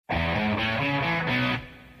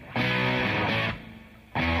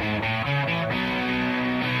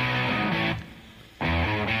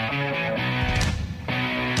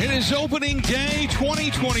is opening day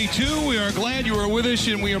 2022. We are glad you are with us,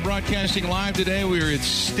 and we are broadcasting live today. We are at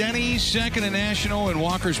Steny, 2nd and National in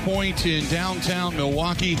Walker's Point in downtown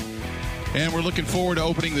Milwaukee. And we're looking forward to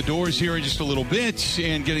opening the doors here in just a little bit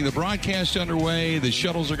and getting the broadcast underway. The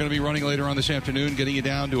shuttles are going to be running later on this afternoon, getting you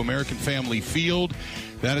down to American Family Field.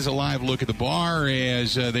 That is a live look at the bar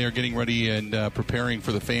as they are getting ready and preparing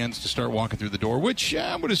for the fans to start walking through the door, which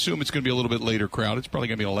I would assume it's going to be a little bit later crowd. It's probably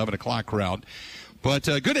going to be an 11 o'clock crowd. But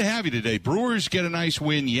good to have you today. Brewers get a nice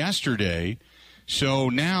win yesterday. So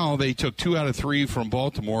now they took 2 out of 3 from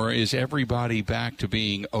Baltimore. Is everybody back to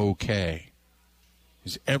being okay?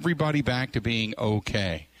 Is everybody back to being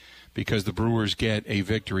okay? Because the Brewers get a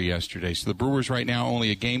victory yesterday. So the Brewers right now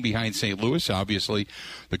only a game behind St. Louis. Obviously,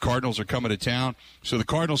 the Cardinals are coming to town. So the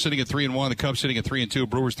Cardinals sitting at 3-1, the Cubs sitting at 3-2,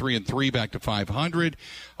 Brewers 3-3, back to 500.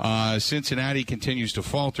 Cincinnati continues to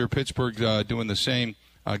falter. Pittsburgh doing the same,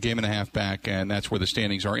 game and a half back, and that's where the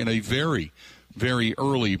standings are in a very, very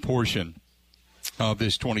early portion of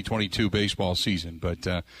this 2022 baseball season.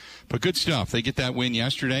 But good stuff. They get that win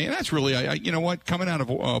yesterday, and that's really, you know what, coming out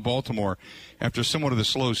of Baltimore after somewhat of a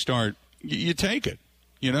slow start, you take it.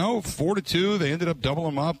 4-2. They ended up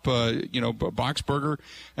doubling them up. Boxberger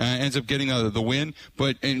ends up getting the win,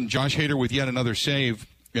 and Josh Hader with yet another save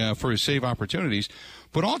for his save opportunities.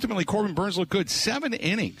 But ultimately, Corbin Burnes looked good. 7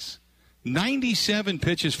 innings. 97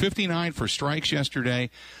 pitches, 59 for strikes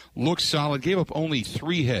yesterday. Looked solid. Gave up only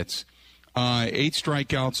 3 hits. 8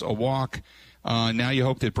 strikeouts, a walk. Now you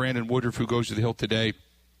hope that Brandon Woodruff, who goes to the hill today,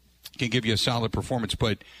 can give you a solid performance.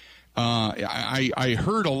 But I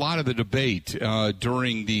heard a lot of the debate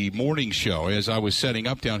during the morning show as I was setting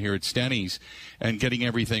up down here at Steny's and getting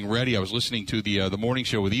everything ready. I was listening to the morning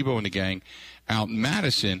show with Ebo and the gang out in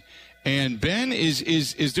Madison. And, Ben,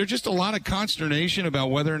 is there just a lot of consternation about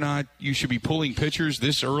whether or not you should be pulling pitchers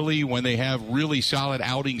this early when they have really solid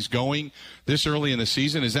outings going this early in the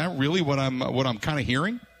season? Is that really what I'm kind of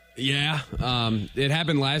hearing? Yeah. It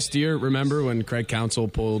happened last year, remember, when Craig Counsell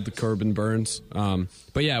pulled Corbin Burnes?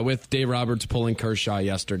 But, yeah, with Dave Roberts pulling Kershaw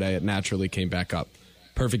yesterday, it naturally came back up.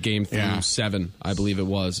 Perfect game through 7, I believe it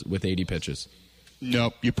was, with 80 pitches.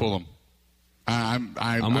 Nope, you pull them.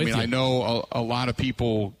 I know a lot of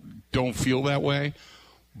people don't feel that way,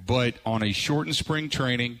 but on a shortened spring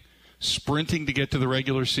training, sprinting to get to the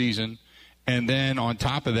regular season, and then on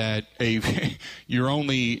top of that, you're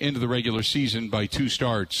only into the regular season by 2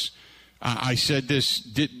 starts. I said this,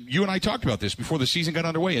 you and I talked about this before the season got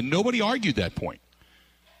underway, and nobody argued that point.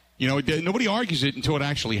 Nobody argues it until it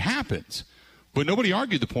actually happens. But nobody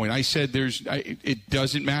argued the point. I said it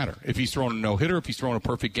doesn't matter if he's throwing a no-hitter, if he's throwing a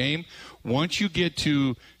perfect game. Once you get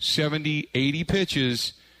to 70, 80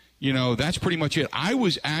 pitches, that's pretty much it. I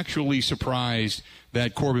was actually surprised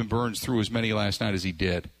that Corbin Burnes threw as many last night as he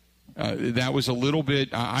did. That was a little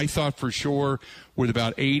bit, I thought for sure with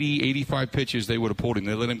about 80, 85 pitches they would have pulled him.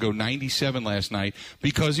 They let him go 97 last night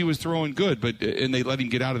because he was throwing good, and they let him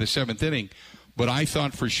get out of the 7th inning. But I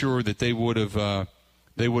thought for sure that they would have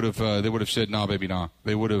said, no, baby, no.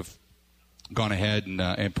 They would have gone ahead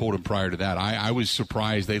and pulled him prior to that. I was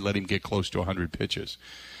surprised they let him get close to 100 pitches.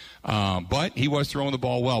 But he was throwing the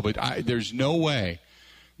ball well. But there's no way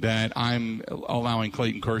that I'm allowing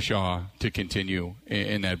Clayton Kershaw to continue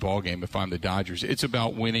in that ball game if I'm the Dodgers. It's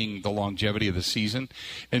about winning the longevity of the season.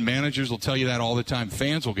 And managers will tell you that all the time.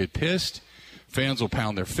 Fans will get pissed. Fans will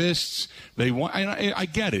pound their fists. I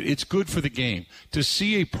get it. It's good for the game. To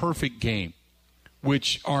see a perfect game,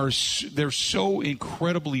 which they're so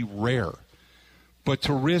incredibly rare. But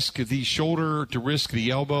to risk the shoulder, to risk the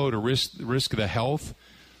elbow, to risk the health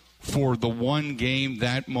for the one game,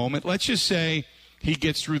 that moment. Let's just say he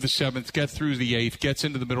gets through the 7th, gets through the 8th, gets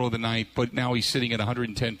into the middle of the 9th, but now he's sitting at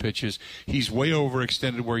 110 pitches. He's way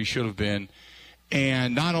overextended where he should have been.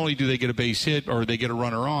 And not only do they get a base hit or they get a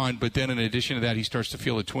runner on, but then in addition to that, he starts to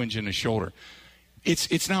feel a twinge in his shoulder.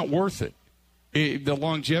 It's not worth it. The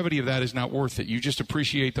longevity of that is not worth it. You just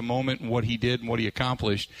appreciate the moment and what he did and what he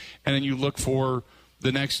accomplished, and then you look for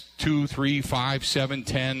the next 2, 3, 5, 7,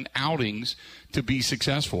 10 outings to be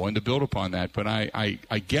successful and to build upon that. But I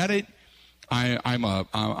get it. I'm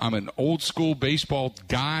an old school baseball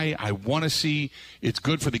guy. I want to see it's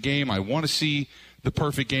good for the game. I want to see the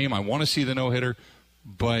perfect game. I want to see the no-hitter,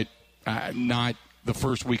 but not the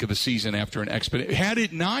first week of the season after an expedition. Had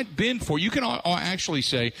it not been for, you can actually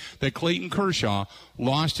say that Clayton Kershaw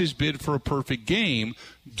lost his bid for a perfect game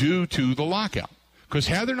due to the lockout. Because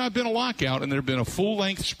had there not been a lockout and there had been a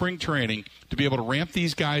full-length spring training to be able to ramp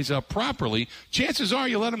these guys up properly, chances are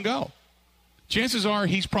you let them go. chances are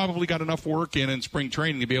he's probably got enough work in spring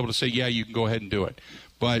training to be able to say, yeah, you can go ahead and do it.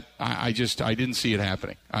 But I didn't see it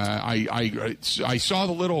happening. I saw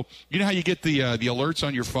the little, you know how you get the alerts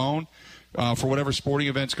on your phone for whatever sporting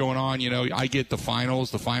event's going on. You know, I get the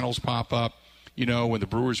finals pop up. You know, when the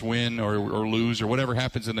Brewers win or lose or whatever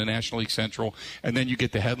happens in the National League Central, and then you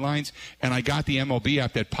get the headlines. And I got the MLB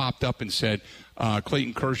app that popped up and said,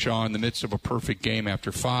 Clayton Kershaw in the midst of a perfect game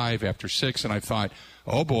after 5, after 6, and I thought,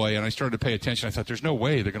 oh, boy, and I started to pay attention. I thought, there's no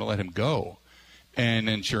way they're going to let him go. And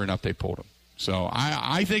then sure enough, they pulled him. So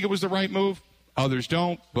I think it was the right move. Others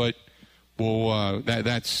don't, but we'll debate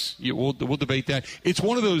that. It's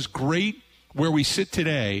one of those great, where we sit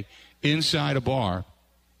today inside a bar,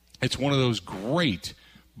 it's one of those great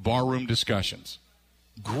barroom discussions.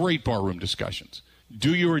 Great barroom discussions.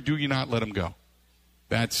 Do you or do you not let him go?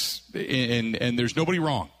 That's and there's nobody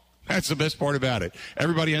wrong. That's the best part about it.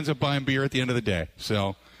 Everybody ends up buying beer at the end of the day.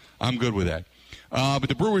 So I'm good with that. But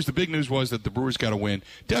the Brewers, the big news was that the Brewers got a win.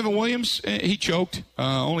 Devin Williams, he choked.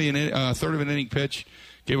 Only a third of an inning pitch.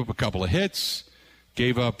 Gave up a couple of hits.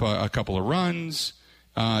 Gave up a couple of runs.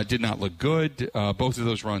 Did not look good. Both of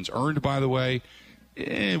those runs earned, by the way.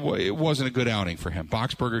 It wasn't a good outing for him.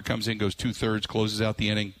 Boxberger comes in, goes 2/3, closes out the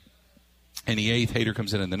inning. In the 8th, Hader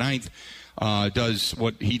comes in the 9th, does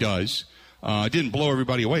what he does. Didn't blow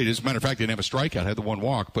everybody away. As a matter of fact, didn't have a strikeout, had the one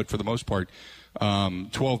walk, but for the most part,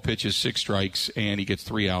 12 pitches, 6 strikes, and he gets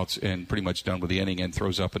 3 outs and pretty much done with the inning and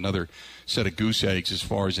throws up another set of goose eggs as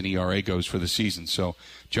far as an ERA goes for the season. So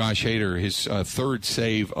Josh Hader, his third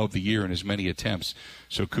save of the year in as many attempts.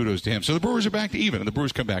 So kudos to him. So the Brewers are back to even, and the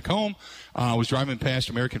Brewers come back home. I was driving past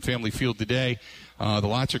American Family Field today. The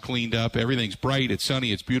lots are cleaned up. Everything's bright. It's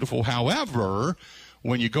sunny. It's beautiful. However,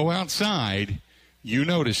 when you go outside, you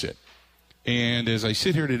notice it. And as I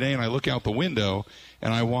sit here today and I look out the window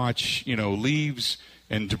and I watch, leaves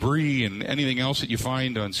and debris and anything else that you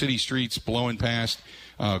find on city streets blowing past,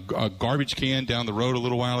 a garbage can down the road a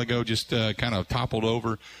little while ago just kind of toppled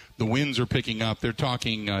over. The winds are picking up. They're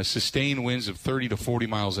talking sustained winds of 30 to 40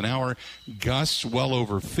 miles an hour, gusts well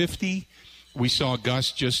over 50. We saw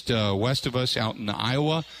gusts just west of us out in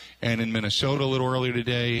Iowa and in Minnesota a little earlier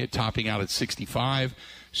today, topping out at 65.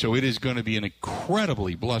 So it is going to be an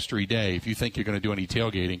incredibly blustery day if you think you're going to do any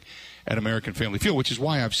tailgating at American Family Field, which is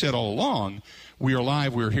why I've said all along, we are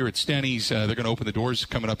live. We're here at Steny's. They're going to open the doors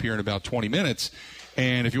coming up here in about 20 minutes.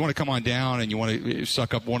 And if you want to come on down and you want to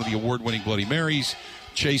suck up one of the award-winning Bloody Marys,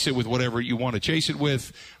 chase it with whatever you want to chase it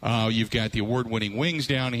with. You've got the award-winning wings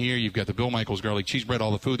down here. You've got the Bill Michaels garlic cheese bread,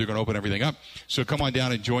 all the food. They're going to open everything up. So come on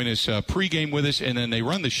down and join us pregame with us. And then they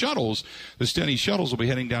run the shuttles. The Steny shuttles will be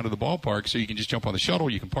heading down to the ballpark. So you can just jump on the shuttle.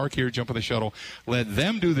 You can park here, jump on the shuttle. Let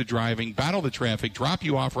them do the driving, battle the traffic, drop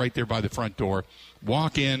you off right there by the front door.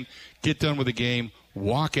 Walk in, get done with the game.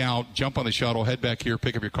 Walk out, jump on the shuttle, head back here,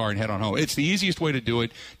 pick up your car, and head on home. It's the easiest way to do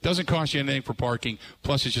it. Doesn't cost you anything for parking.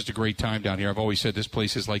 Plus, it's just a great time down here. I've always said this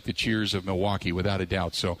place is like the Cheers of Milwaukee, without a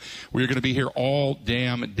doubt. So we're going to be here all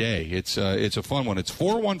damn day. It's a fun one. It's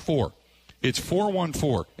 414. It's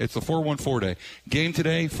 414. It's the 414 day. Game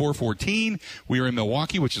today, 414. We are in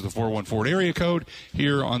Milwaukee, which is the 414 area code,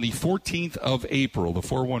 here on the 14th of April, the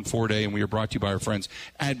 414 day, and we are brought to you by our friends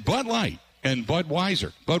at Bud Light and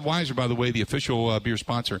Budweiser. Budweiser, by the way, the official beer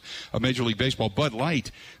sponsor of Major League Baseball. Bud Light,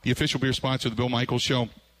 the official beer sponsor of the Bill Michaels Show.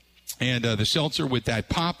 And the seltzer with that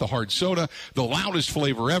pop, the hard soda, the loudest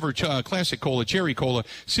flavor ever, classic cola, cherry cola,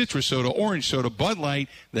 citrus soda, orange soda, Bud Light.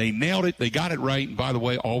 They nailed it. They got it right. And by the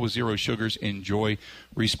way, all with 0 sugars. Enjoy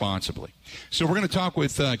responsibly. So we're going to talk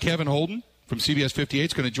with Kevin Holden from CBS 58.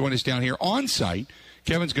 Is going to join us down here on site.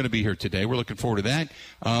 Kevin's going to be here today. We're looking forward to that.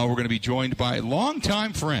 We're going to be joined by a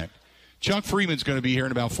longtime friend. Chuck Freimund's going to be here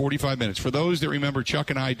in about 45 minutes. For those that remember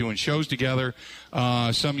Chuck and I doing shows together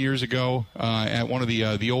some years ago at one of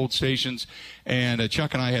the old stations, and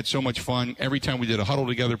Chuck and I had so much fun. Every time we did a huddle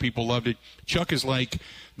together, people loved it. Chuck is like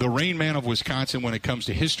the Rain Man of Wisconsin when it comes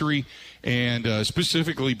to history, and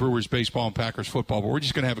specifically Brewers baseball and Packers football. But we're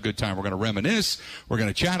just going to have a good time. We're going to reminisce. We're going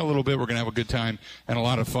to chat a little bit. We're going to have a good time and a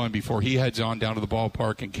lot of fun before he heads on down to the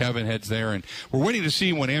ballpark and Kevin heads there. And we're waiting to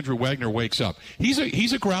see when Andrew Wagner wakes up. He's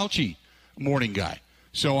a grouchy morning guy.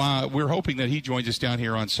 So we're hoping that he joins us down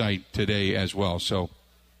here on site today as well. So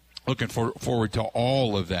looking forward to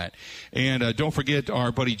all of that. And don't forget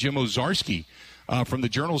our buddy Jim Ozarski from the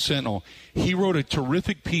Journal-Sentinel. He wrote a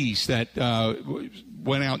terrific piece that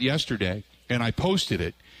went out yesterday, and I posted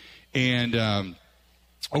it and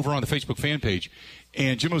over on the Facebook fan page.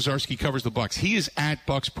 And Jim Ozarski covers the Bucs. He is at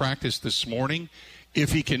Bucs practice this morning.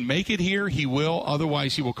 If he can make it here, he will.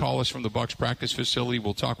 Otherwise, he will call us from the Bucs practice facility.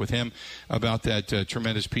 We'll talk with him about that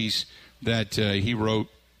tremendous piece that he wrote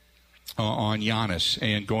on Giannis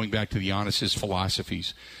and going back to the Giannis's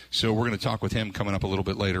philosophies. So we're going to talk with him coming up a little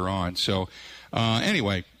bit later on. So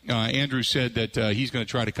anyway, Andrew said that he's going to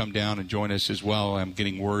try to come down and join us as well. I'm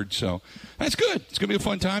getting word, so that's good. It's going to be a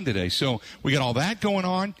fun time today. So we got all that going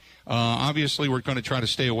on. Obviously, we're going to try to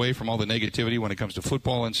stay away from all the negativity when it comes to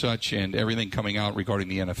football and such and everything coming out regarding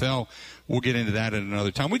the NFL. We'll get into that at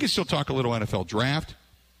another time. We can still talk a little NFL draft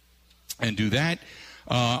and do that.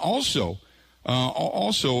 Also,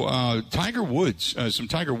 Tiger Woods, some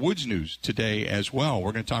Tiger Woods news today as well.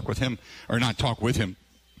 We're going to talk with him, or not talk with him,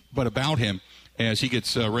 but about him as he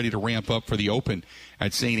gets ready to ramp up for the Open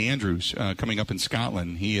at St. Andrews coming up in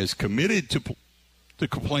Scotland. He is committed to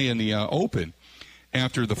play in the Open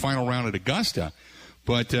after the final round at Augusta,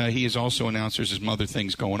 but he has also announced there's some other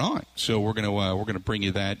things going on. So we're going to bring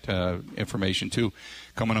you that information too,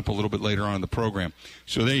 coming up a little bit later on in the program.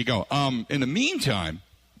 So there you go. In the meantime,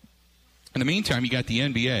 you got the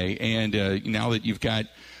NBA, and now that you've got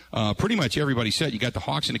pretty much everybody set, you got the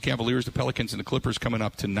Hawks and the Cavaliers, the Pelicans and the Clippers coming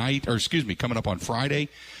up coming up on Friday.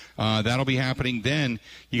 That'll be happening. Then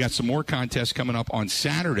you got some more contests coming up on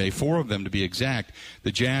Saturday, 4 of them to be exact.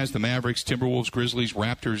 The Jazz, the Mavericks, Timberwolves, Grizzlies,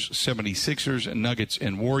 Raptors, 76ers, Nuggets,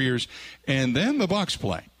 and Warriors. And then the Bucks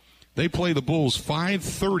play. They play the Bulls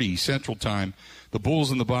 5:30 Central Time. The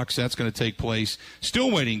Bulls and the Bucks, that's going to take place.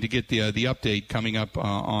 Still waiting to get the update coming up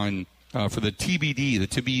for the TBD, the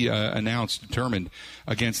to be announced, determined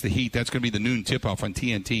against the Heat. That's going to be the noon tip-off on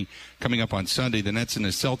TNT coming up on Sunday. The Nets and the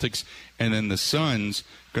Celtics, and then the Suns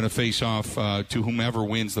going to face off to whomever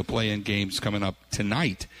wins the play-in games coming up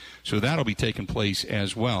tonight. So that'll be taking place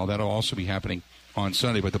as well. That'll also be happening on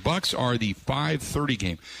Sunday. But the Bucks are the 5:30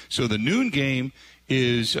 game. So the noon game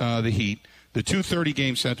is the Heat. The 2:30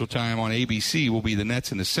 game Central Time on ABC will be the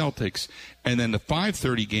Nets and the Celtics. And then the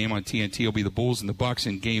 5:30 game on TNT will be the Bulls and the Bucks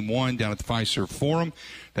in Game 1 down at the Fiserv Forum.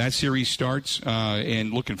 That series starts,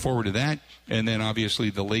 and looking forward to that. And then, obviously,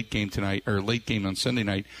 the late game on Sunday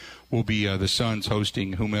night will be the Suns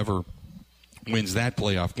hosting whomever wins that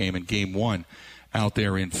playoff game in Game 1 out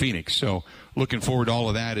there in Phoenix. So looking forward to all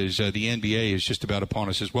of that as the NBA is just about upon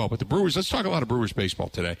us as well. But the Brewers, let's talk a lot of Brewers baseball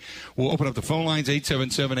today. We'll open up the phone lines,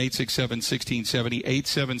 877-867-1670,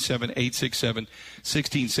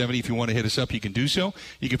 877-867-1670. If you want to hit us up, you can do so.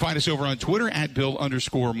 You can find us over on Twitter at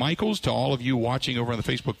Bill_Michaels. To all of you watching over on the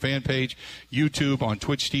Facebook fan page, YouTube, on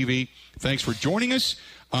Twitch TV, thanks for joining us.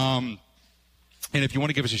 And if you want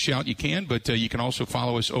to give us a shout, you can, but you can also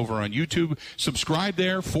follow us over on YouTube. Subscribe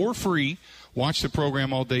there for free. Watch the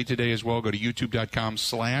program all day today as well. Go to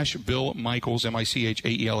youtube.com/Bill Michaels,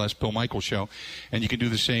 Michaels, Bill Michaels Show. And you can do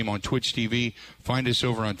the same on Twitch TV. Find us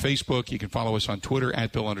over on Facebook. You can follow us on Twitter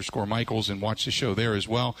at Bill_Michaels and watch the show there as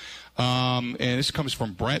well. And this comes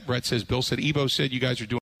from Brett. Brett says, Bill said, Ebo said you guys are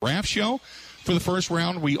doing a draft show for the first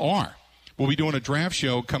round. We are. We'll be doing a draft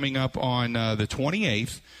show coming up on the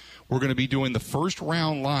 28th. We're going to be doing the first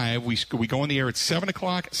round live. We go on the air at 7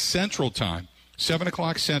 o'clock Central Time. 7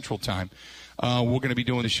 o'clock Central Time. We're going to be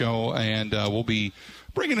doing the show, and we'll be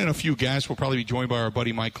bringing in a few guests. We'll probably be joined by our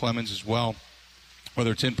buddy Mike Clemens as well,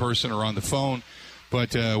 whether it's in person or on the phone.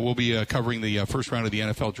 But we'll be covering the first round of the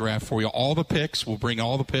NFL draft for you. All the picks. We'll bring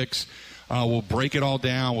all the picks. We'll break it all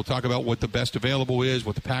down. We'll talk about what the best available is,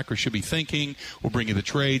 what the Packers should be thinking. We'll bring you the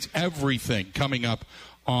trades, everything coming up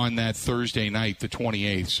on that Thursday night, the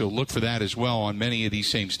 28th. So look for that as well on many of these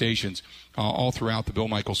same stations, all throughout the Bill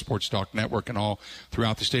Michaels Sports Talk Network and all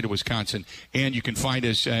throughout the state of Wisconsin. And you can find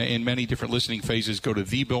us in many different listening phases. Go to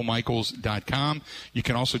thebillmichaels.com. You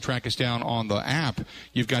can also track us down on the app.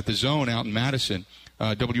 You've got The Zone out in Madison,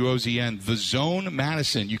 WOZN, The Zone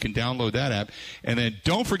Madison. You can download that app. And then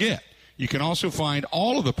don't forget, you can also find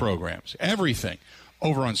all of the programs, everything,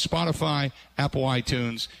 over on Spotify, Apple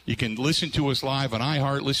iTunes. You can listen to us live on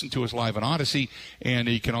iHeart, listen to us live on Odyssey, and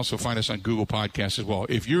you can also find us on Google Podcasts as well.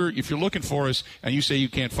 If you're looking for us and you say you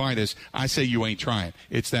can't find us, I say you ain't trying.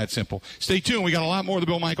 It's that simple. Stay tuned. We got a lot more of the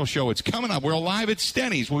Bill Michaels Show. It's coming up. We're live at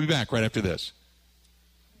Steny's. We'll be back right after this.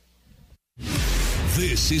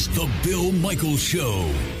 This is the Bill Michaels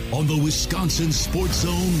Show on the Wisconsin Sports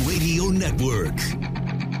Zone Radio Network.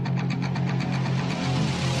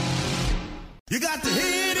 You got to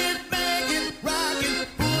hit it, bang it, rock it,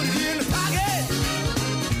 put it in the pocket.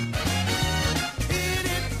 Hit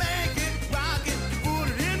it, bang it, rock it, put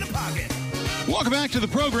it in the pocket. Welcome back to the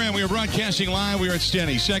program. We are broadcasting live. We are at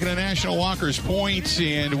Steny, second and National Walker's Point,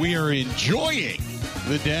 and we are enjoying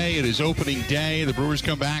the day. It is opening day. The Brewers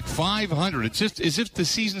come back 500. It's just as if the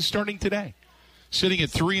season's starting today. Sitting at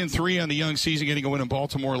 3-3 on the young season, getting a win in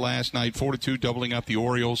Baltimore last night, 4-2, doubling up the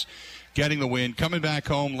Orioles, getting the win. Coming back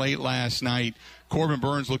home late last night, Corbin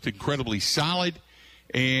Burnes looked incredibly solid,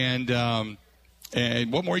 And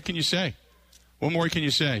what more can you say? What more can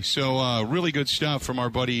you say? So really good stuff from our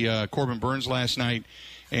buddy Corbin Burns last night.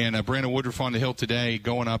 And Brandon Woodruff on the hill today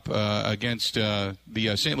going up against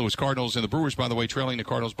the St. Louis Cardinals. And the Brewers, by the way, trailing the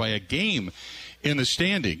Cardinals by a game in the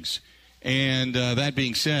standings. And that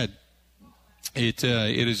being said, it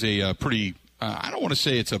is a pretty I don't want to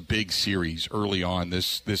say it's a big series early on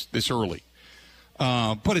this early.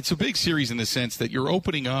 But it's a big series in the sense that you're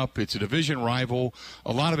opening up. It's a division rival,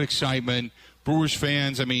 a lot of excitement. Brewers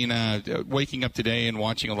fans, I mean, waking up today and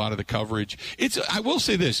watching a lot of the coverage. I will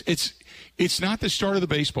say this. It's not the start of the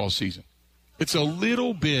baseball season. It's a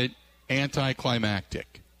little bit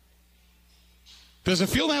anticlimactic. Does it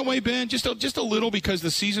feel that way, Ben? Just a little, because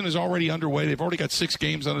the season is already underway. They've already got 6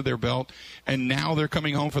 games under their belt, and now they're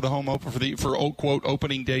coming home for the home opener for quote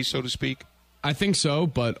opening day, so to speak. I think so,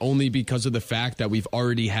 but only because of the fact that we've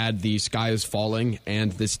already had the sky is falling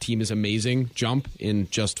and this team is amazing jump in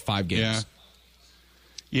just 5 games.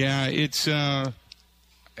 Yeah, it's I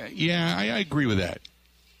agree with that.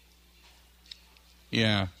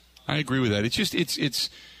 Yeah, I agree with that. It's just it's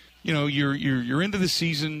you're into the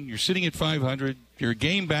season. You're sitting at 500. You're a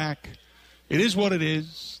game back. It is what it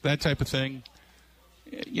is. That type of thing.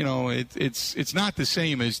 It's not the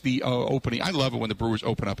same as the opening. I love it when the Brewers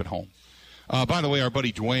open up at home. By the way, our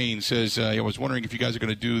buddy Dwayne says, I was wondering if you guys are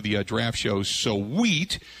going to do the draft show.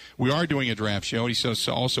 Sweet. We are doing a draft show. He says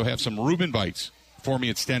also have some Reuben bites for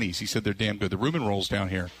me at Steny's. He said they're damn good. The Reuben rolls down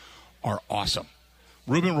here are awesome.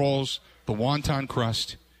 Reuben rolls, the wonton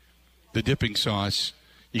crust, the dipping sauce.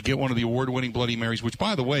 You get one of the award-winning Bloody Marys, which,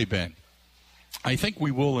 by the way, Ben, I think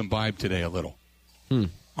we will imbibe today a little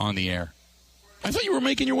on the air. I thought you were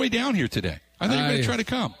making your way down here today. I thought you were going to try to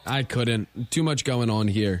come. I couldn't. Too much going on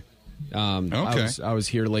here. Okay. I was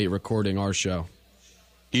here late recording our show.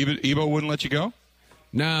 Ebo wouldn't let you go?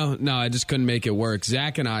 No, I just couldn't make it work.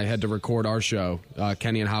 Zach and I had to record our show,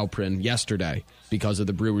 Kenny and Halprin, yesterday because of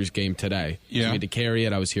the Brewers game today. Yeah. So we had to carry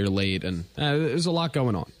it. I was here late, and there's a lot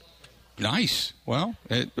going on. Nice. Well,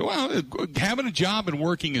 having a job and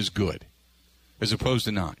working is good, as opposed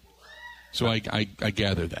to not. So I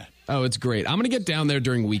gather that. Oh, it's great. I'm going to get down there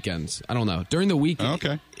during weekends. I don't know. During the week,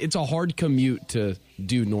 it's a hard commute to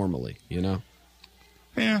do normally,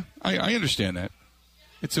 Yeah, I understand that.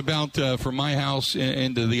 It's about, from my house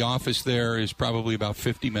into the office there is probably about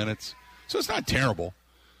 50 minutes. So it's not terrible.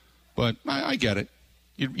 But I get it.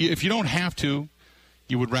 If you don't have to,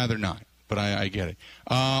 you would rather not. But I get it.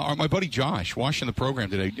 My buddy Josh watching the program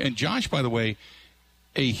today. And Josh, by the way,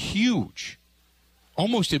 a huge,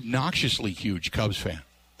 almost obnoxiously huge Cubs fan.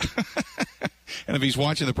 And if he's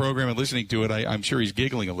watching the program and listening to it, I'm sure he's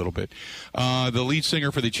giggling a little bit. The lead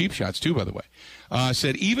singer for the Cheap Shots, too, by the way,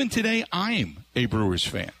 said, even today, I'm a Brewers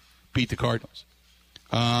fan. Beat the Cardinals.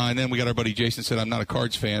 And then we got our buddy Jason said, I'm not a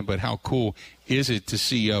Cards fan, but how cool is it to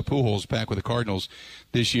see Pujols back with the Cardinals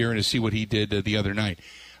this year and to see what he did the other night.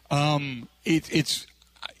 It's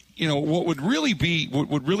what would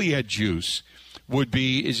really add juice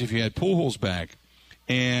is if you had Pujols back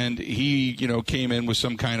and he, came in with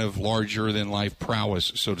some kind of larger-than-life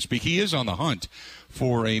prowess, so to speak. He is on the hunt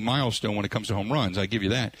for a milestone when it comes to home runs. I give you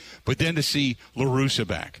that. But then to see La Russa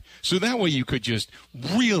back. So that way you could just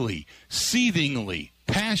really, seethingly,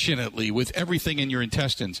 passionately, with everything in your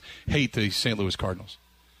intestines, hate the St. Louis Cardinals.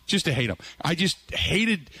 Just to hate them. I just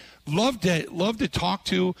loved to talk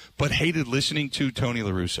to, but hated listening to Tony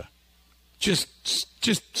La Russa.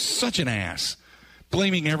 Just such an ass.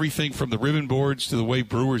 Blaming everything from the ribbon boards to the way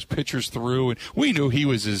Brewers pitchers threw. And we knew he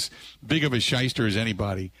was as big of a shyster as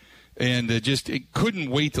anybody. And couldn't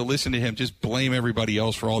wait to listen to him just blame everybody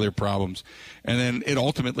else for all their problems. And then it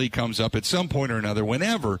ultimately comes up at some point or another,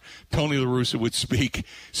 whenever Tony La Russa would speak,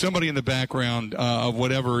 somebody in the background of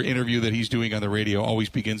whatever interview that he's doing on the radio always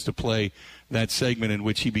begins to play that segment in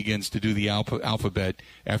which he begins to do the alphabet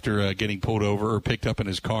after getting pulled over or picked up in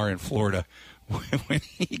his car in Florida when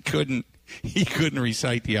he couldn't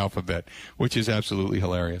recite the alphabet, which is absolutely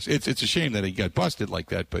hilarious. It's a shame that he got busted like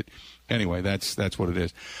that, but anyway, that's what it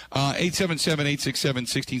is.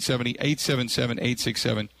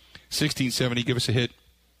 877-867-1670, 877-867-1670. Give us a hit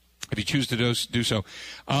if you choose to do so.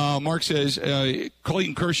 Mark says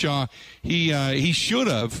Clayton Kershaw, he should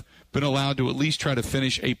have been allowed to at least try to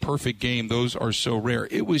finish a perfect game. Those are so rare.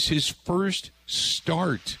 It was his first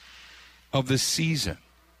start of the season.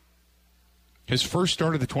 His first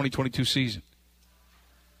start of the 2022 season.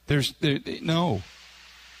 No.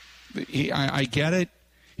 I get it.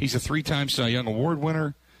 He's a 3-time Cy Young Award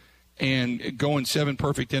winner, and going 7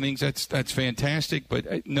 perfect innings, that's fantastic,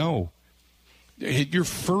 but no. Your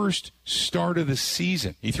first start of the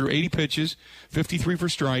season. He threw 80 pitches, 53 for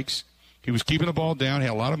strikes, He was keeping the ball down,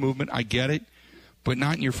 had a lot of movement. I get it, but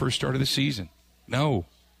not in your first start of the season. No.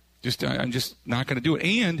 I'm just not going to do it.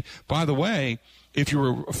 And, by the way, if you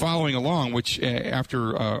were following along, which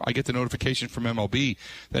after I get the notification from MLB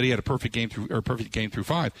that he had a perfect game through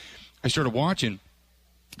 5, I started watching.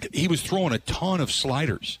 He was throwing a ton of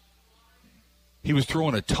sliders. He was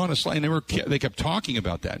throwing a ton of sliders. And they kept talking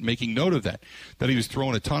about that, making note of that he was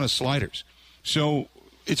throwing a ton of sliders. So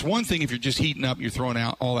it's one thing if you're just heating up, you're throwing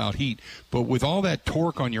out all-out heat. But with all that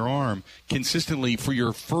torque on your arm consistently for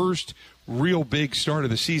your first real big start of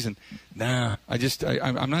the season,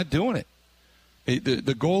 I'm not doing it.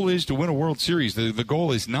 The goal is to win a World Series. The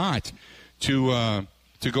goal is not to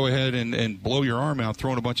go ahead and blow your arm out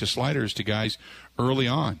throwing a bunch of sliders to guys early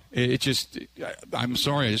on. I'm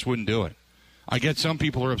sorry, I just wouldn't do it. I get some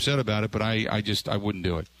people are upset about it, but I wouldn't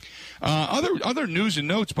do it. Other news and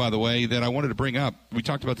notes, by the way, that I wanted to bring up. We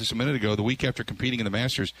talked about this a minute ago. The week after competing in the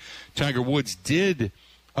Masters, Tiger Woods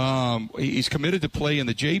he's committed to play in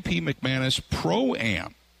the J.P. McManus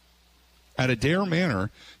Pro-Am at Adair Manor.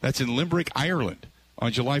 That's in Limerick, Ireland,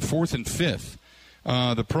 on July 4th and 5th.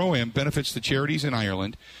 The Pro-Am benefits the charities in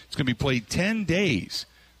Ireland. It's going to be played 10 days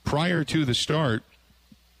prior to the start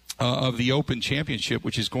of the Open Championship,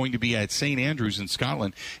 which is going to be at St. Andrews in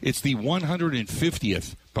Scotland. It's the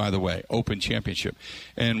 150th, by the way, Open Championship.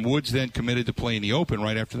 And Woods then committed to play in the Open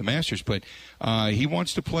right after the Masters. But he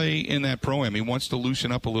wants to play in that Pro-Am. He wants to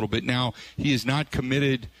loosen up a little bit. Now, he is not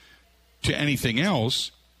committed to anything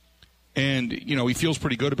else. And, he feels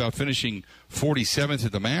pretty good about finishing 47th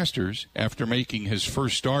at the Masters after making his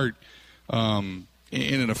first start in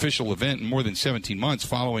an official event in more than 17 months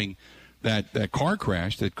following that car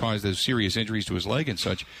crash that caused those serious injuries to his leg and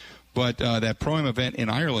such. But that Pro-Am event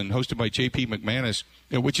in Ireland, hosted by J.P. McManus,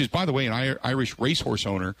 which is, by the way, an Irish racehorse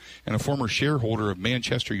owner and a former shareholder of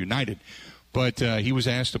Manchester United. But he was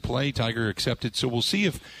asked to play. Tiger accepted. So we'll see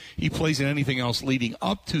if he plays in anything else leading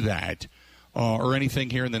up to that or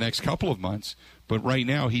anything here in the next couple of months. But right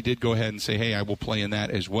now he did go ahead and say, hey, I will play in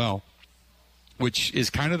that as well, which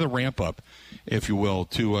is kind of the ramp up, if you will,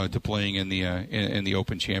 to playing in the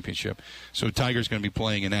Open Championship. So Tiger's going to be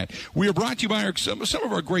playing in that. We are brought to you by some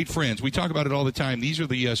of our great friends. We talk about it all the time. These are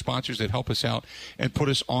the sponsors that help us out and put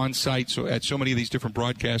us on site at so many of these different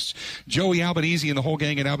broadcasts. Joey Albanese and the whole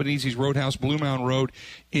gang at Albanese's Roadhouse, Blue Mountain Road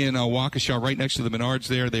in Waukesha, right next to the Menards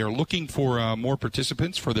there. They are looking for more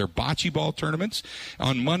participants for their bocce ball tournaments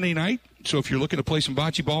on Monday night. So if you're looking to play some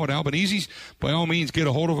bocce ball at Albanese's, by all means, get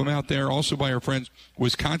a hold of them out there. Also by our friends,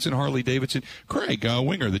 Wisconsin Harley-Davidson. Craig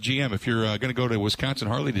Winger, the GM, if you're going to go to Wisconsin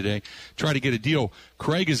Harley today, try to get a deal.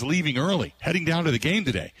 Craig is leaving early, heading down to the game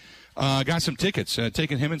today. Got some tickets,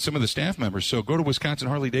 taking him and some of the staff members. So go to Wisconsin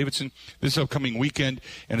Harley-Davidson this upcoming weekend,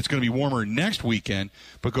 and it's going to be warmer next weekend.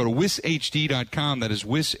 But go to wishd.com, that is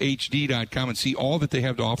wishd.com, and see all that they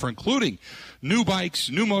have to offer, including new bikes,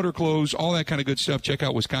 new motor clothes, all that kind of good stuff. Check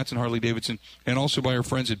out Wisconsin Harley-Davidson, and also by our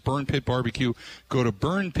friends at Burn Pit Barbecue. Go to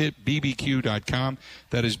burnpitbbq.com.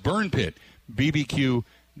 That is burnpitbbq.com.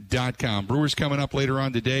 Brewers coming up later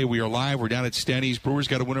on today. We are live. We're down at Steny's. Brewers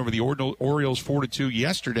got a win over the Orioles 4-2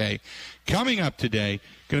 yesterday. Coming up today,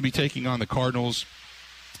 going to be taking on the Cardinals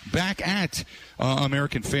back at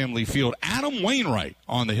American Family Field. Adam Wainwright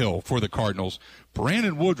on the hill for the Cardinals.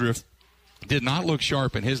 Brandon Woodruff did not look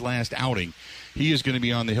sharp in his last outing. He is going to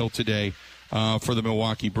be on the hill today for the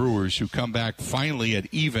Milwaukee Brewers, who come back finally at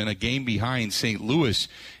even, a game behind St. Louis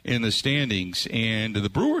in the standings. And the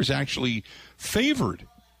Brewers actually favored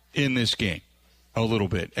in this game a little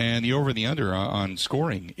bit, and the over and the under on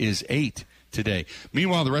scoring is 8 today.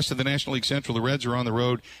 Meanwhile, the rest of the National League Central, the Reds are on the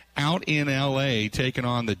road out in L.A. taking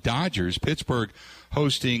on the Dodgers. Pittsburgh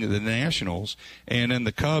hosting the Nationals, and then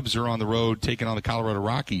the Cubs are on the road taking on the Colorado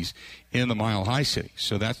Rockies in the Mile High City.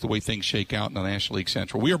 So that's the way things shake out in the National League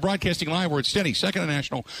Central. We are broadcasting live. We're at Steny, second and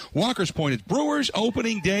National. Walker's Point. It's Brewers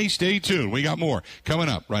opening day. Stay tuned. We got more coming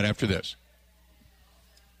up right after this.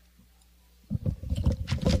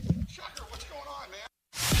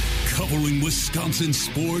 Covering Wisconsin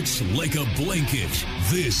sports like a blanket.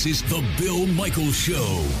 This is the Bill Michaels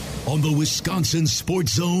Show on the Wisconsin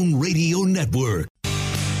Sports Zone Radio Network.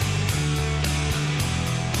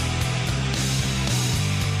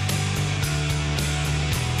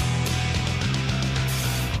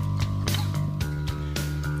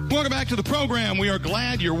 Welcome back to the program. We are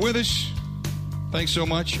glad you're with us. Thanks so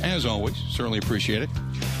much, as always. Certainly appreciate it.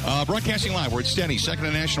 Broadcasting live, we're at Steny, second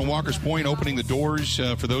and National, Walker's Point, opening the doors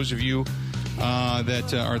for those of you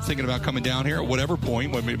that are thinking about coming down here at whatever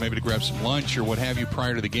point, maybe to grab some lunch or what have you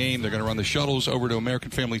prior to the game. They're going to run the shuttles over to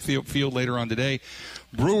American Family Field later on today.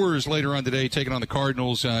 Brewers later on today taking on the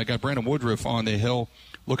Cardinals. Got Brandon Woodruff on the hill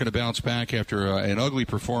looking to bounce back after an ugly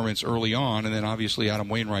performance early on, and then obviously Adam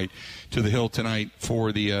Wainwright to the hill tonight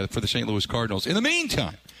for the St. Louis Cardinals. In the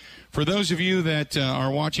meantime, for those of you that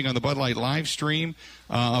are watching on the Bud Light live stream,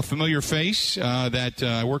 a familiar face that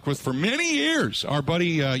I worked with for many years, our buddy,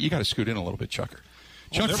 you got to scoot in a little bit, Chucker.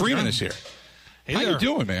 Chuck Freimund is here. Hey How there. you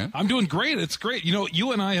doing, man? I'm doing great. It's great. You know,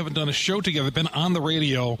 you and I haven't done a show together, been on the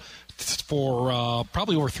radio for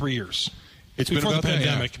probably over 3 years. It's before been about the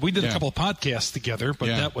pandemic. That, yeah. We did a couple of podcasts together, but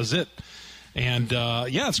that was it. And,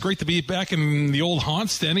 it's great to be back in the old haunt.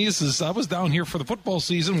 Steny's. I was down here for the football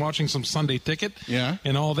season watching some Sunday Ticket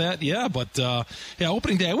and all that. Yeah, but,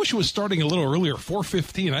 opening day, I wish it was starting a little earlier,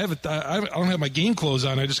 4:15. I don't have my game clothes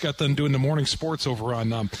on. I just got done doing the morning sports over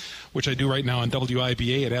on, which I do right now on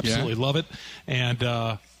WIBA. I absolutely love it.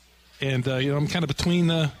 And I'm kind of between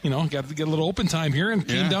got to get a little open time here and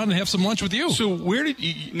came down and have some lunch with you. So where did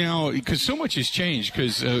you now? Because so much has changed.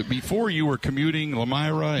 Because before you were commuting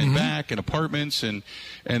Lamira and back and apartments, and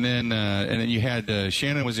then you had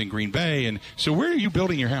Shannon was in Green Bay, and so where are you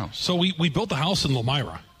building your house? So we built a house in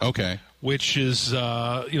Lamira. Okay. Which is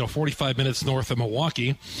 45 minutes north of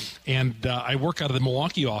Milwaukee, and I work out of the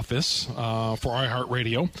Milwaukee office for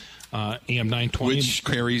iHeartRadio. AM 920. Which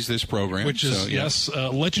carries this program. Which is,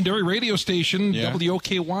 legendary radio station,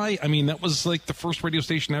 WOKY. I mean, that was like the first radio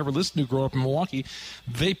station I ever listened to growing up in Milwaukee.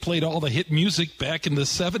 They played all the hit music back in the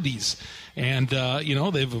 70s. And,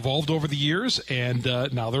 they've evolved over the years, and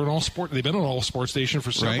now they're an all-sport. They've been an all-sport station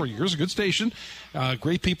for several years, a good station.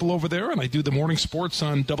 Great people over there, and I do the morning sports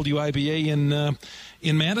on WIBA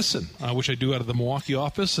in Madison, which I do out of the Milwaukee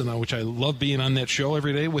office, and which I love being on that show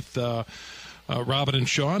every day with Robin and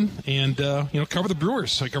Sean, and cover the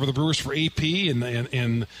Brewers. I cover the Brewers for AP and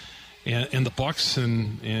the Bucks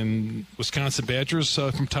and Wisconsin Badgers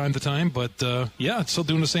from time to time. But still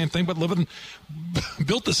doing the same thing. But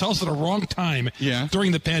built this house at a wrong time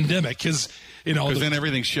during the pandemic because then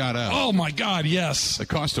everything shot up. Oh my God! Yes, the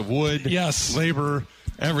cost of wood, labor,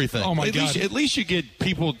 everything. Oh my God! At least you get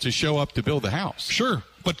people to show up to build the house. Sure.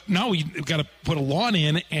 But now we've got to put a lawn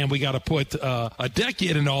in, and we got to put a deck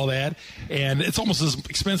in, and all that, and it's almost as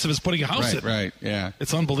expensive as putting a house in. Right, yeah.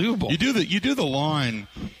 It's unbelievable. You do the lawn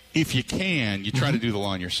if you can. You try to do the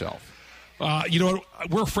lawn yourself. You know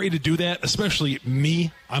what? We're afraid to do that, especially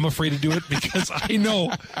me. I'm afraid to do it because I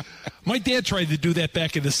know my dad tried to do that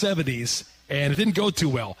back in the 70s, and it didn't go too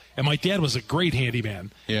well. And my dad was a great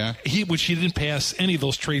handyman. Yeah. Which he didn't pass any of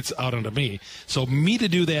those traits out onto me. So me to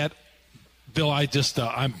do that, Bill,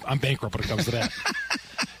 I'm bankrupt when it comes to that.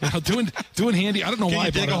 Doing handy. I don't know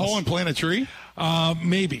why. Can you dig a hole and plant a tree?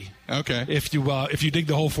 Maybe. Okay. If you dig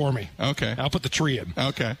the hole for me. Okay. I'll put the tree in.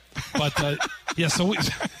 Okay. But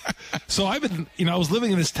so I've been I was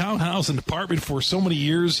living in this townhouse and apartment for so many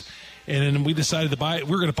years, and then we decided to buy.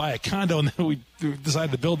 We were going to buy a condo, and then we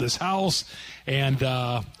decided to build this house, and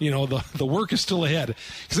the work is still ahead.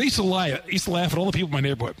 Because I used to laugh at all the people in my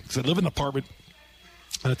neighborhood because I live in an apartment.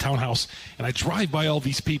 In a townhouse, and I drive by all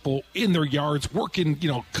these people in their yards working,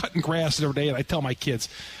 cutting grass every day, and I tell my kids,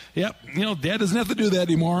 Dad doesn't have to do that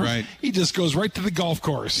anymore. Right. He just goes right to the golf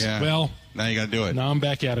course. Yeah. Well, now you got to do it. Now I'm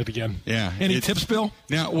back at it again. Yeah. Any tips, Bill?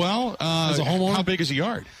 Now, as a homeowner, how big is a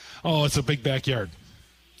yard? Oh, it's a big backyard.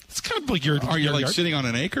 It's kind of like your. Are you your like yard. Sitting on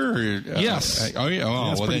an acre? Or, yes. Oh yeah.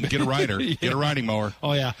 Oh, well then get a rider. Get a riding mower.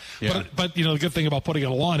 Oh yeah. But the good thing about putting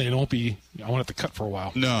a lawn in, I won't have to cut for a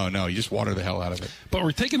while. No, you just water the hell out of it. But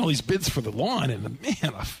we're taking all these bids for the lawn, and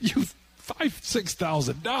man, a few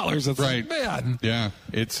 $5,000-$6,000. That's right. bad. Yeah,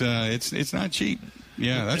 it's not cheap.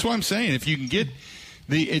 Yeah, that's what I'm saying. If you can get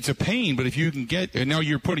it's a pain, but if you can get, and now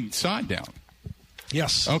you're putting sod down.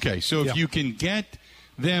 Yes. Okay, so if you can get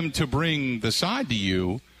them to bring the sod to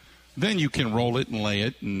you, then you can roll it and lay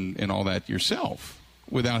it and all that yourself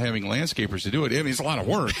without having landscapers to do it. I mean, it's a lot of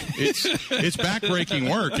work. It's backbreaking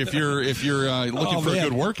work. If you're looking for a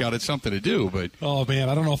good workout, it's something to do. But oh man,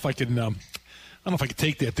 I don't know if I can. I don't know if I can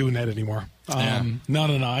take doing that anymore.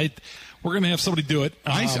 No. We're gonna have somebody do it.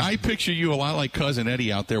 I picture you a lot like Cousin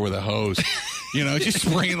Eddie out there with a hose. Just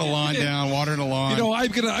spraying the lawn down, watering the lawn.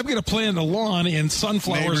 I'm gonna plant the lawn, and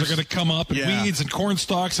sunflowers are gonna come up, and weeds and corn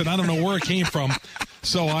stalks, and I don't know where it came from.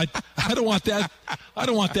 So I don't want that. I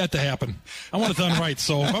don't want that to happen. I want it done right.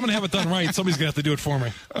 So if I'm gonna have it done right, somebody's gonna have to do it for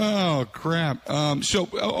me. Oh crap! So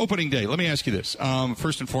opening day. Let me ask you this.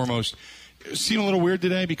 First and foremost, seem a little weird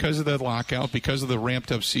today because of the lockout, because of the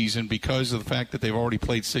ramped up season, because of the fact that they've already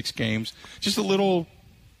played 6 games. Just a little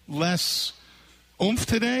less oomph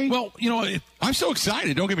today? Well, I'm so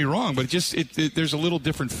excited. Don't get me wrong, but there's a little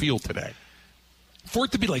different feel today. For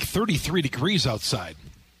it to be like 33 degrees outside,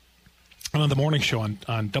 I'm on the morning show on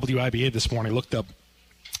WIBA this morning. I looked up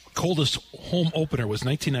coldest home opener was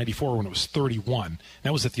 1994 when it was 31.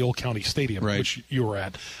 That was at the Old County Stadium, which you were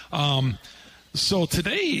at. So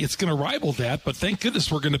today it's going to rival that, but thank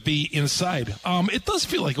goodness we're going to be inside. It does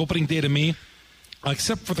feel like opening day to me,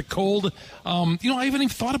 except for the cold. I haven't even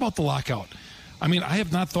thought about the lockout. I mean, I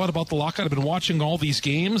have not thought about the lockout. I've been watching all these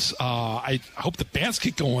games. I hope the bats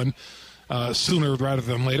get going sooner rather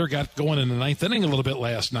than later. Got going in the ninth inning a little bit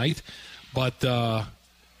last night. But, I'm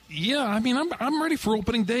ready for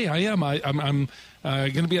opening day. I am. I'm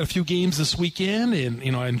going to be at a few games this weekend,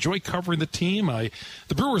 and, I enjoy covering the team.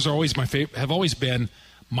 The Brewers are always have always been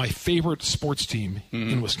my favorite sports team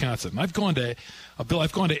in Wisconsin. I've gone to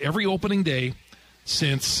every opening day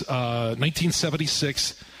since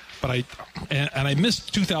 1976. But I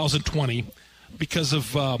missed 2020 because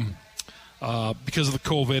of the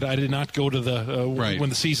COVID. I did not go to the when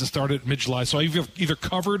the season started mid-July. So I've either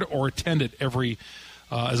covered or attended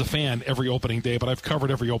as a fan every opening day. But I've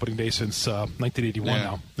covered every opening day since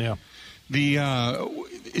 1981 now. Yeah.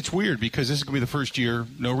 It's weird because this is going to be the first year,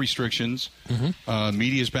 no restrictions.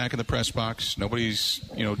 Media's back in the press box. Nobody's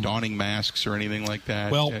donning masks or anything like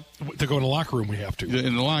that. Well, to go in the locker room, we have to.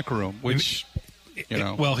 In the locker room, which.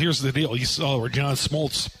 Well, here's the deal. You saw where John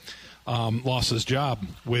Smoltz lost his job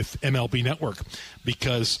with MLB Network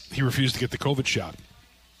because he refused to get the COVID shot.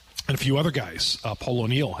 And a few other guys, Paul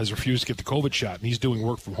O'Neill has refused to get the COVID shot, and he's doing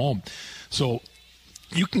work from home. So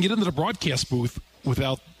you can get into the broadcast booth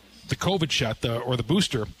without the COVID shot or the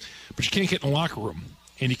booster, but you can't get in the locker room,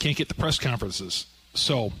 and you can't get the press conferences.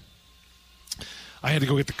 So I had to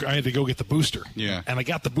go get the booster. Yeah. And I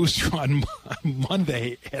got the booster on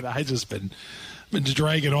Monday, and I just been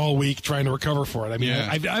dragging all week trying to recover for it. I mean,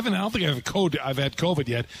 I don't think I've had COVID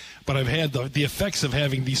yet, but I've had the effects of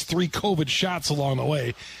having these 3 COVID shots along the way.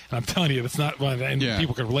 And I'm telling you, it's not one, and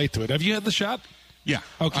people can relate to it. Have you had the shot? Yeah.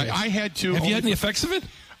 Okay. I had to. Have you had any effects of it?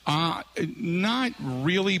 Not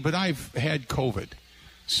really, but I've had COVID.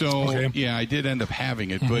 So, I did end up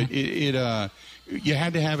having it, but you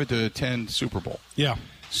had to have it to attend Super Bowl. Yeah.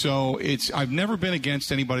 So I've never been against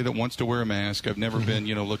anybody that wants to wear a mask. I've never been,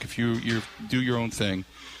 look, if you do your own thing.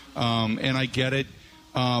 And I get it.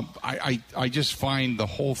 I just find the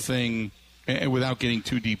whole thing, without getting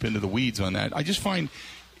too deep into the weeds on that, I just find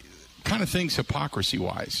kind of things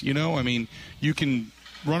hypocrisy-wise. I mean, you can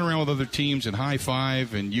run around with other teams and high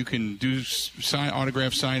five, and you can do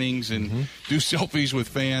autograph signings and do selfies with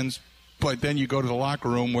fans. But then you go to the locker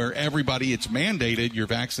room where everybody, it's mandated, you're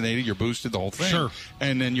vaccinated, you're boosted, the whole thing. Sure.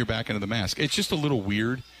 And then you're back into the mask. It's just a little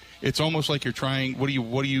weird. It's almost like you're trying, what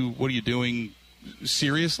are you doing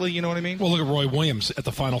seriously? You know what I mean? Well, look at Roy Williams at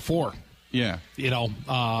the Final Four. Yeah.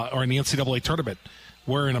 Or in the NCAA tournament,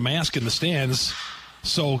 wearing a mask in the stands.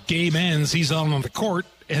 So game ends, he's out on the court,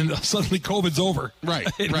 and suddenly COVID's over. Right.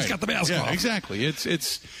 And he's got the mask off. Exactly.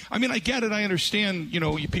 It's. I mean, I get it. I understand.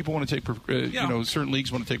 People want to take. Certain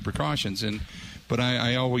leagues want to take precautions, but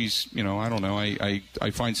I always, I don't know.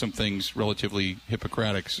 I find some things relatively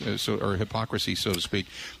Hippocratic, or hypocrisy, so to speak.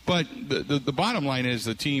 But the bottom line is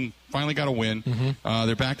the team finally got a win.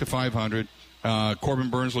 They're back to 500. Corbin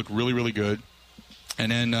Burns looked really, really good.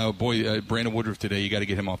 And then, Brandon Woodruff today. You got to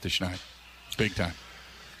get him off the schneid, big time.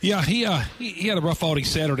 Yeah, he had a rough outing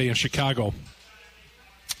Saturday in Chicago,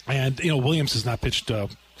 and Williams has not pitched.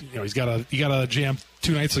 He got a jam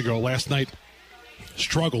 2 nights ago. Last night,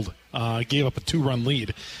 struggled, gave up a 2-run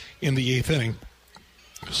lead in the 8th inning.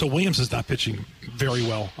 So Williams is not pitching very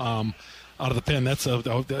well out of the pen.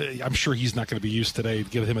 I'm sure he's not going to be used today.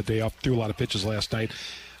 Give him a day off. Threw a lot of pitches last night.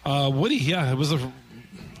 Woody,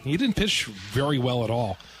 he didn't pitch very well at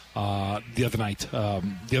all. The other night,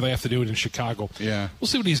 the other afternoon in Chicago. Yeah. We'll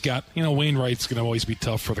see what he's got. Wainwright's going to always be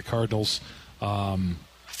tough for the Cardinals.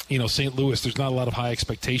 St. Louis, there's not a lot of high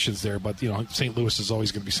expectations there, but, St. Louis is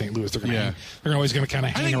always going to be St. Louis. They're always going to kind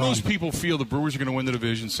of hang around. I think most people feel the Brewers are going to win the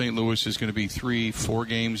division. St. Louis is going to be 3-4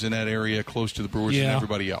 games in that area close to the Brewers and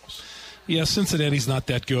everybody else. Yeah, Cincinnati's not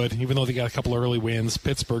that good, even though they got a couple of early wins.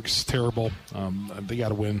 Pittsburgh's terrible. They got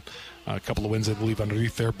to win a couple of wins, I believe,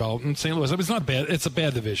 underneath their belt. And St. Louis, it's not bad. It's a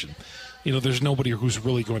bad division. There's nobody who's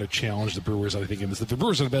really going to challenge the Brewers, I think. The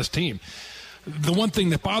Brewers are the best team. The one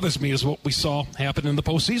thing that bothers me is what we saw happen in the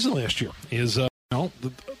postseason last year is, the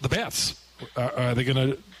bats. Are they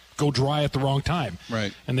going to go dry at the wrong time?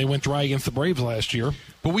 Right. And they went dry against the Braves last year.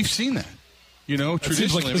 But we've seen that.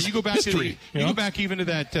 Traditionally, like you go back history, you go back even to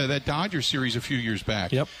that Dodgers series a few years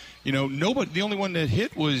back. Yep. Nobody. The only one that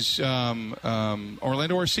hit was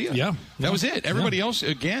Orlando Arcia. Yeah, that was it. Everybody else,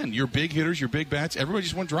 again, your big hitters, your big bats, everybody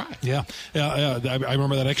just went dry. Yeah, I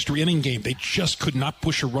remember that extra inning game. They just could not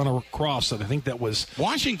push a runner across, and I think that was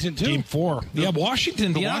Washington too. Game 4.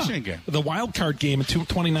 Washington. The Washington game, the wild card game in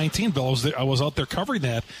 2019. Bill, I was out there covering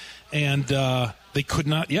that, and they could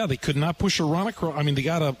not. Yeah, they could not push a run across. I mean, they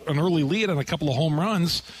got an early lead on a couple of home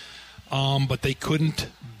runs. But they couldn't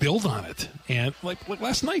build on it. And like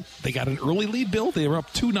last night, they got an early lead build. They were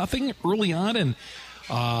up 2-0 early on, and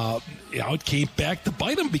it came back to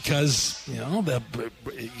bite them because you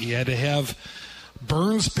had to have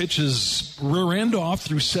Burns pitch his rear end off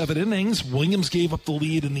through 7 innings. Williams gave up the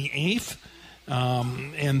lead in the 8th,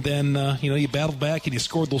 and then you battled back and you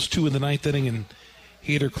scored those 2 in the 9th inning, and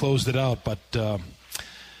Hader closed it out. But there's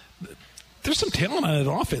some talent on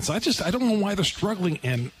that offense. I don't know why they're struggling.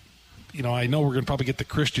 And I know we're going to probably get the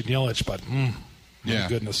Christian Yelich, but my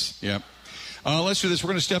goodness. Yeah. Let's do this. We're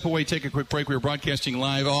going to step away, take a quick break. We are broadcasting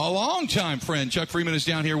live. A longtime friend, Chuck Freimund, is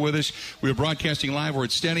down here with us. We are broadcasting live. We're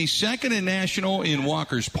at Steny, 2nd and National in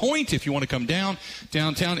Walker's Point. If you want to come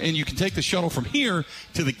downtown, and you can take the shuttle from here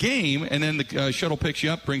to the game, and then the shuttle picks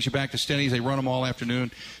you up, brings you back to Steny's. They run them all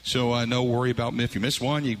afternoon, so no worry about if you miss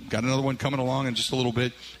one. You've got another one coming along in just a little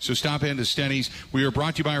bit. So stop in to Steny's. We are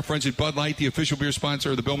brought to you by our friends at Bud Light, the official beer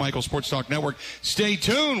sponsor of the Bill Michaels Sports Talk Network. Stay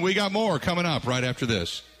tuned. We got more coming up right after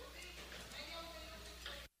this.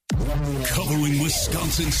 Covering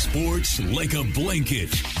Wisconsin sports like a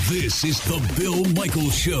blanket. This is the Bill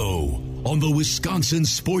Michaels Show on the Wisconsin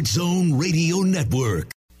Sports Zone Radio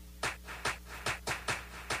Network.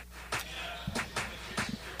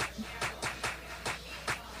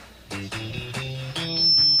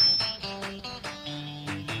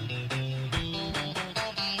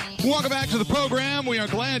 Welcome back to the program. We are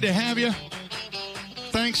glad to have you.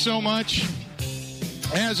 Thanks so much,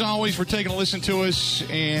 as always, for taking a listen to us,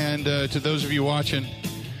 and to those of you watching,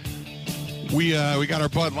 we got our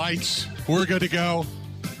Bud Lights. We're good to go.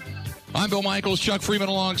 I'm Bill Michaels, Chuck Freimund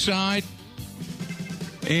alongside,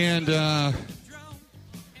 and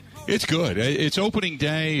it's good. It's opening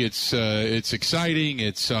day. It's exciting.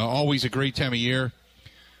 It's always a great time of year,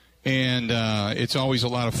 and it's always a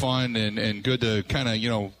lot of fun and good to kind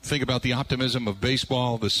of think about the optimism of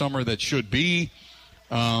baseball, the summer that should be.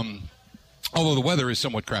 Although the weather is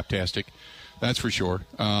somewhat craptastic, that's for sure.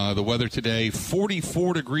 The weather today,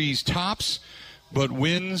 44 degrees tops, but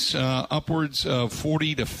winds upwards of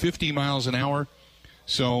 40 to 50 miles an hour.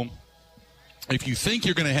 So if you think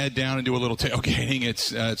you're going to head down and do a little tailgating,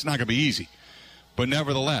 it's not going to be easy. But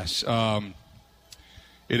nevertheless,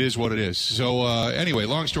 it is what it is. So anyway,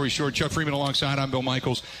 long story short, Chuck Freimund alongside. I'm Bill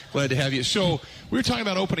Michaels. Glad to have you. So we were talking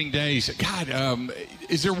about opening days. God,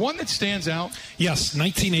 is there one that stands out? Yes,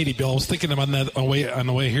 1980, Bill. I was thinking about that on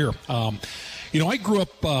the way here. I grew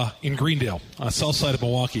up in Greendale, south side of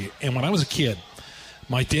Milwaukee, and when I was a kid,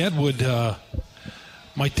 my dad would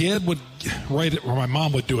write it, or my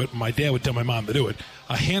mom would do it. My dad would tell my mom to do it.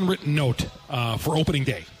 A handwritten note for opening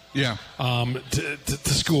day. Yeah. To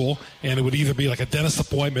school, and it would either be like a dentist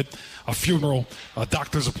appointment, a funeral, a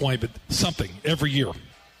doctor's appointment, something every year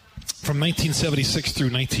from 1976 through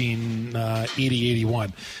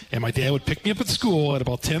 1980-81. And my dad would pick me up at school at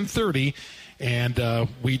about 10:30, and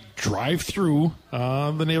we'd drive through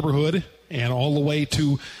the neighborhood and all the way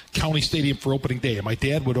to County Stadium for opening day. And my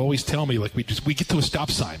dad would always tell me, like, we get to a stop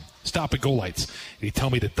sign, stop and go lights, and he'd tell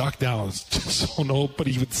me to duck down so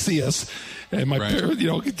nobody would see us. And my parents,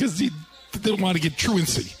 because he didn't want to get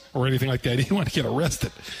truancy or anything like that. He didn't want to get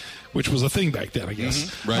arrested, which was a thing back then, I guess.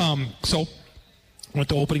 Mm-hmm. Right. So went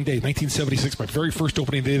to opening day, 1976, my very first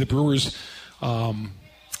opening day. The Brewers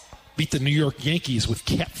beat the New York Yankees with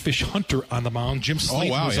Catfish Hunter on the mound. Jim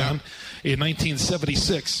Slayton was on in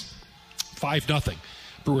 1976. 5-0.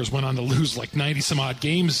 Brewers went on to lose like 90-some-odd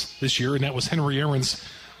games this year, and that was Henry Aaron's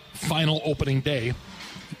final opening day,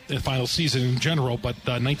 the final season in general. But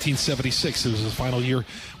 1976, it was his final year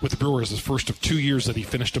with the Brewers, his first of 2 years that he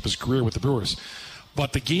finished up his career with the Brewers.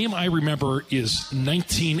 But the game I remember is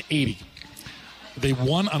 1980. They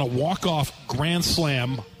won on a walk-off grand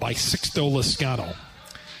slam by Sixto Lezcano.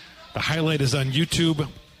 The highlight is on YouTube.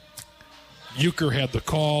 Euchre had the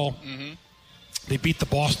call. Mm-hmm. They beat the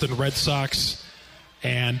Boston Red Sox,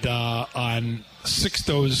 and on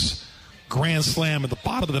Sixto's grand slam at the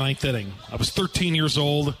bottom of the 9th inning, I was 13 years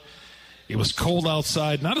old. It was cold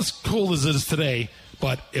outside, not as cold as it is today,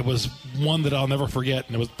 but it was one that I'll never forget.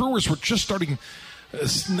 And Brewers were just starting in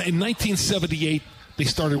 1978. They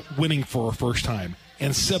started winning for the first time,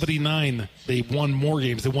 In 79, they won more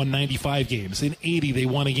games. They won 95 games. In 80, they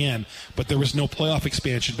won again, but there was no playoff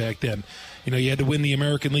expansion back then. You had to win the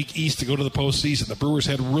American League East to go to the postseason. The Brewers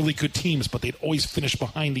had really good teams, but they'd always finish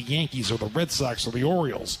behind the Yankees or the Red Sox or the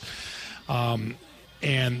Orioles. And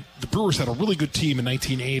the Brewers had a really good team in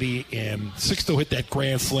 1980, and Sixto hit that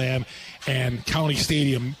grand slam, and County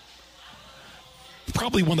Stadium,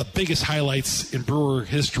 probably one of the biggest highlights in Brewer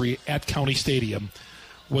history at County Stadium,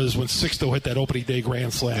 was when Sixto hit that opening day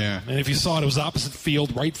grand slam. Yeah. And if you saw it, it was opposite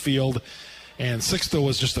field, right field, and Sixto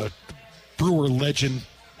was just a Brewer legend,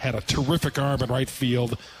 had a terrific arm in right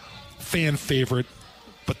field, fan favorite,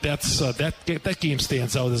 but that game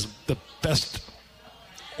stands out as the best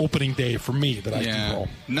opening day for me that I can recall.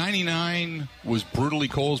 99 was brutally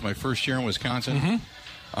cold. It was my first year in Wisconsin.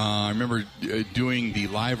 I remember doing the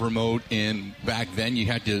live remote, and back then you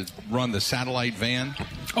had to run the satellite van.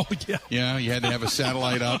 Oh, yeah. Yeah, you had to have a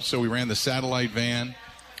satellite up, so we ran the satellite van.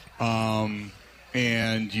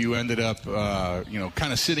 And you ended up,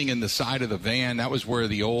 kind of sitting in the side of the van. That was where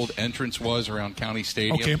the old entrance was around County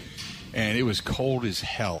Stadium. Okay. And it was cold as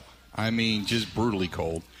hell. I mean, just brutally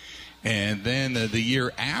cold. And then the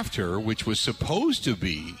year after, which was supposed to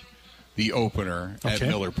be the opener at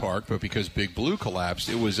Miller Park, but because Big Blue collapsed,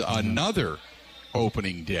 it was another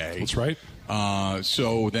opening day. That's right.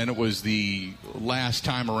 So then it was the last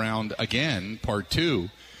time around again, part 2,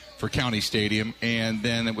 for County Stadium. And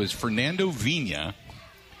then it was Fernando Vina.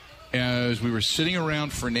 As we were sitting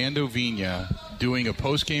around Fernando Vina doing a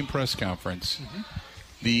post-game press conference,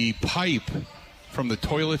 the pipe from the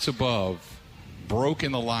toilets above broke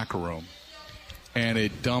in the locker room, and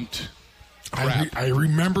it dumped crap. I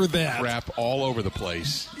remember that. Crap all over the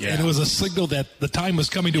place. Yeah. And it was a signal that the time was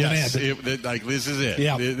coming to an end. This is it.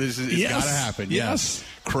 Yeah. It's got to happen. Yes.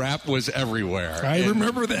 Crap was everywhere. I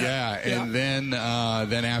remember that. Yeah. And then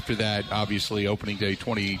after that, obviously, opening day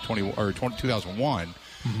 2001,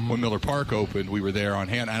 when Miller Park opened, we were there on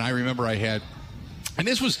hand. And I remember I had. And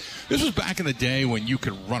this was back in the day when you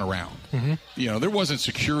could run around. There wasn't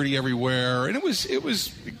security everywhere, and it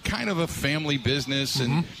was kind of a family business,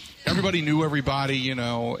 and everybody knew everybody,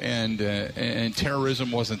 and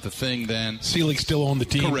terrorism wasn't the thing then. Selig still owned the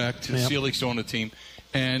team. Correct. Yep. Selig still owned the team.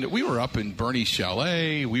 And we were up in Bernie's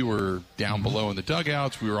chalet. We were down below in the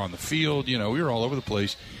dugouts. We were on the field. We were all over the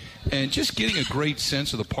place. And just getting a great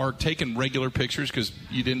sense of the park, taking regular pictures because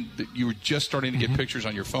you were just starting to get pictures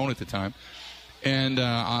on your phone at the time. And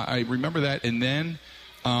I remember that. And then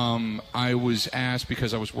I was asked,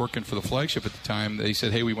 because I was working for the flagship at the time, they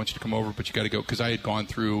said, hey, we want you to come over, but you got to go. Because I had gone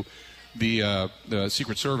through the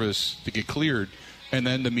Secret Service to get cleared, and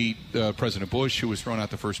then to meet President Bush, who was throwing out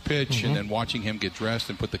the first pitch, and then watching him get dressed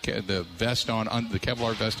and put the vest on, the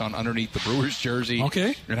Kevlar vest on underneath the Brewers jersey.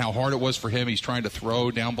 Okay. And how hard it was for him. He's trying to throw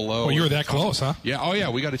down below. Oh, you were that close, huh? Yeah. Oh, yeah.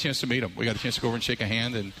 We got a chance to meet him. We got a chance to go over and shake a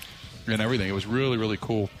hand and everything. It was really, really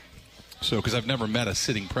cool. So, because I've never met a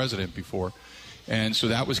sitting president before, and so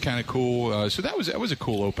that was kind of cool. So that was a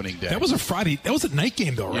cool opening day. That was a Friday. That was a night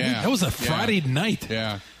game, though, right? Yeah. That was a Friday night.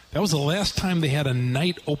 Yeah. That was the last time they had a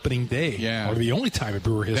night opening day. Yeah. Or the only time in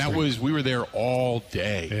Brewer history. We were there all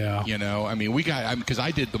day. Yeah. I mean, because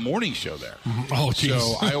I did the morning show there. Oh, geez.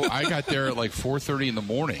 So I got there at like 4:30 in the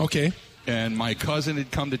morning. Okay. And my cousin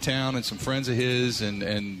had come to town, and some friends of his,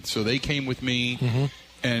 and so they came with me.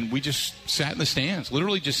 And we just sat in the stands,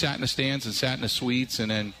 literally just sat in the stands and sat in the suites.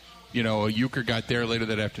 And then, Euchre got there later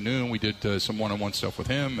that afternoon. We did some one-on-one stuff with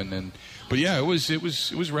him. But yeah, it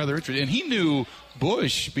was rather interesting. And he knew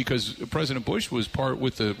Bush because President Bush was part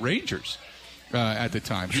with the Rangers at the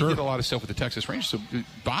time. He did a lot of stuff with the Texas Rangers. So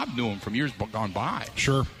Bob knew him from years gone by.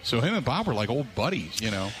 Sure. So him and Bob were like old buddies,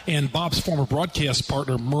 And Bob's former broadcast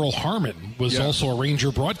partner, Merle Harmon, was also a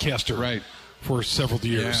Ranger broadcaster. Right. For several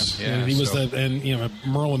years, and he was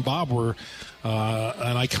Merle and Bob were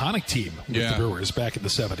an iconic team with the Brewers back in the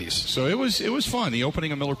 70s. So it was fun. The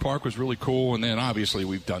opening of Miller Park was really cool, and then obviously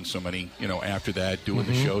we've done so many, after that, doing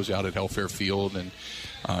the shows out at Hellfair Field, and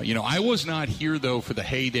I was not here though for the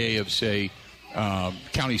heyday of say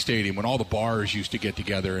County Stadium when all the bars used to get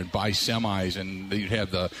together and buy semis, and you'd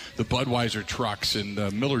have the Budweiser trucks and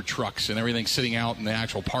the Miller trucks and everything sitting out in the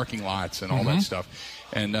actual parking lots and all that stuff.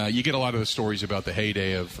 And you get a lot of the stories about the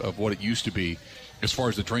heyday of what it used to be as far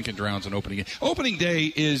as the drinking drowns and opening day. Opening day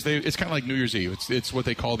it's kind of like New Year's Eve. It's what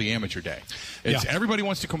they call the amateur day. Everybody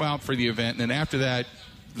wants to come out for the event, and then after that,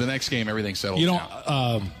 the next game, everything settles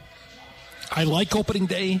down. I like opening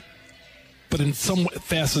day, but in some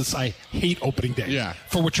facets, I hate opening day. Yeah.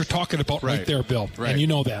 For what you're talking about right there, Bill. Right. And you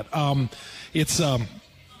know that.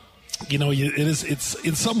 it's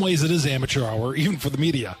in some ways it is amateur hour, even for the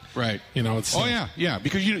media. Right. It's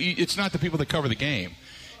because it's not the people that cover the game.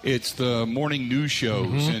 It's the morning news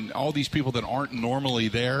shows and all these people that aren't normally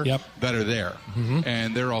there that are there.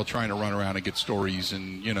 And they're all trying to run around and get stories.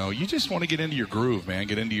 And, you just want to get into your groove, man.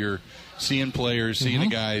 Get into your seeing players, seeing the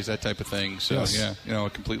guys, that type of thing. So, I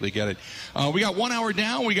completely get it. We got 1 hour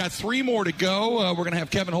down. We got 3 more to go. We're going to have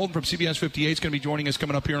Kevin Holden from CBS 58 is going to be joining us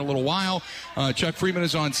coming up here in a little while. Chuck Freimund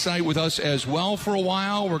is on site with us as well for a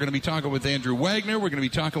while. We're going to be talking with Andrew Wagner. We're going to be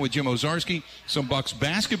talking with Jim Ozarski, some Bucks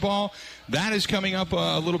basketball. That is coming up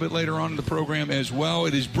a little bit later on in the program as well.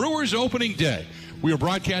 It is Brewers opening day. We are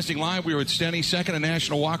broadcasting live. We are at Steny, 2nd and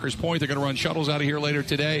National Walker's Point. They're going to run shuttles out of here later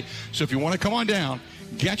today. So if you want to come on down,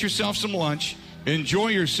 get yourself some lunch, enjoy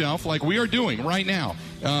yourself like we are doing right now,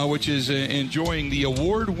 which is enjoying the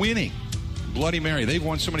award-winning Bloody Mary. They've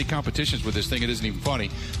won so many competitions with this thing, it isn't even funny.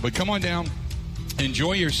 But come on down.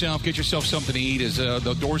 Enjoy yourself. Get yourself something to eat as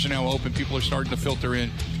the doors are now open. People are starting to filter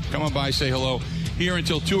in. Come on by, say hello. Here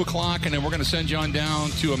until 2 o'clock, and then we're going to send you on down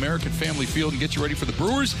to American Family Field and get you ready for the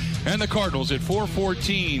Brewers and the Cardinals at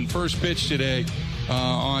 4:14. First pitch today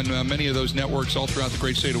on many of those networks all throughout the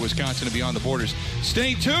great state of Wisconsin and beyond the borders.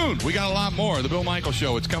 Stay tuned. We got a lot more. The Bill Michaels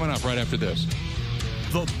Show. It's coming up right after this.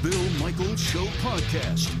 The Bill Michaels Show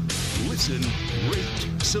podcast. Listen,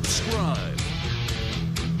 rate, subscribe.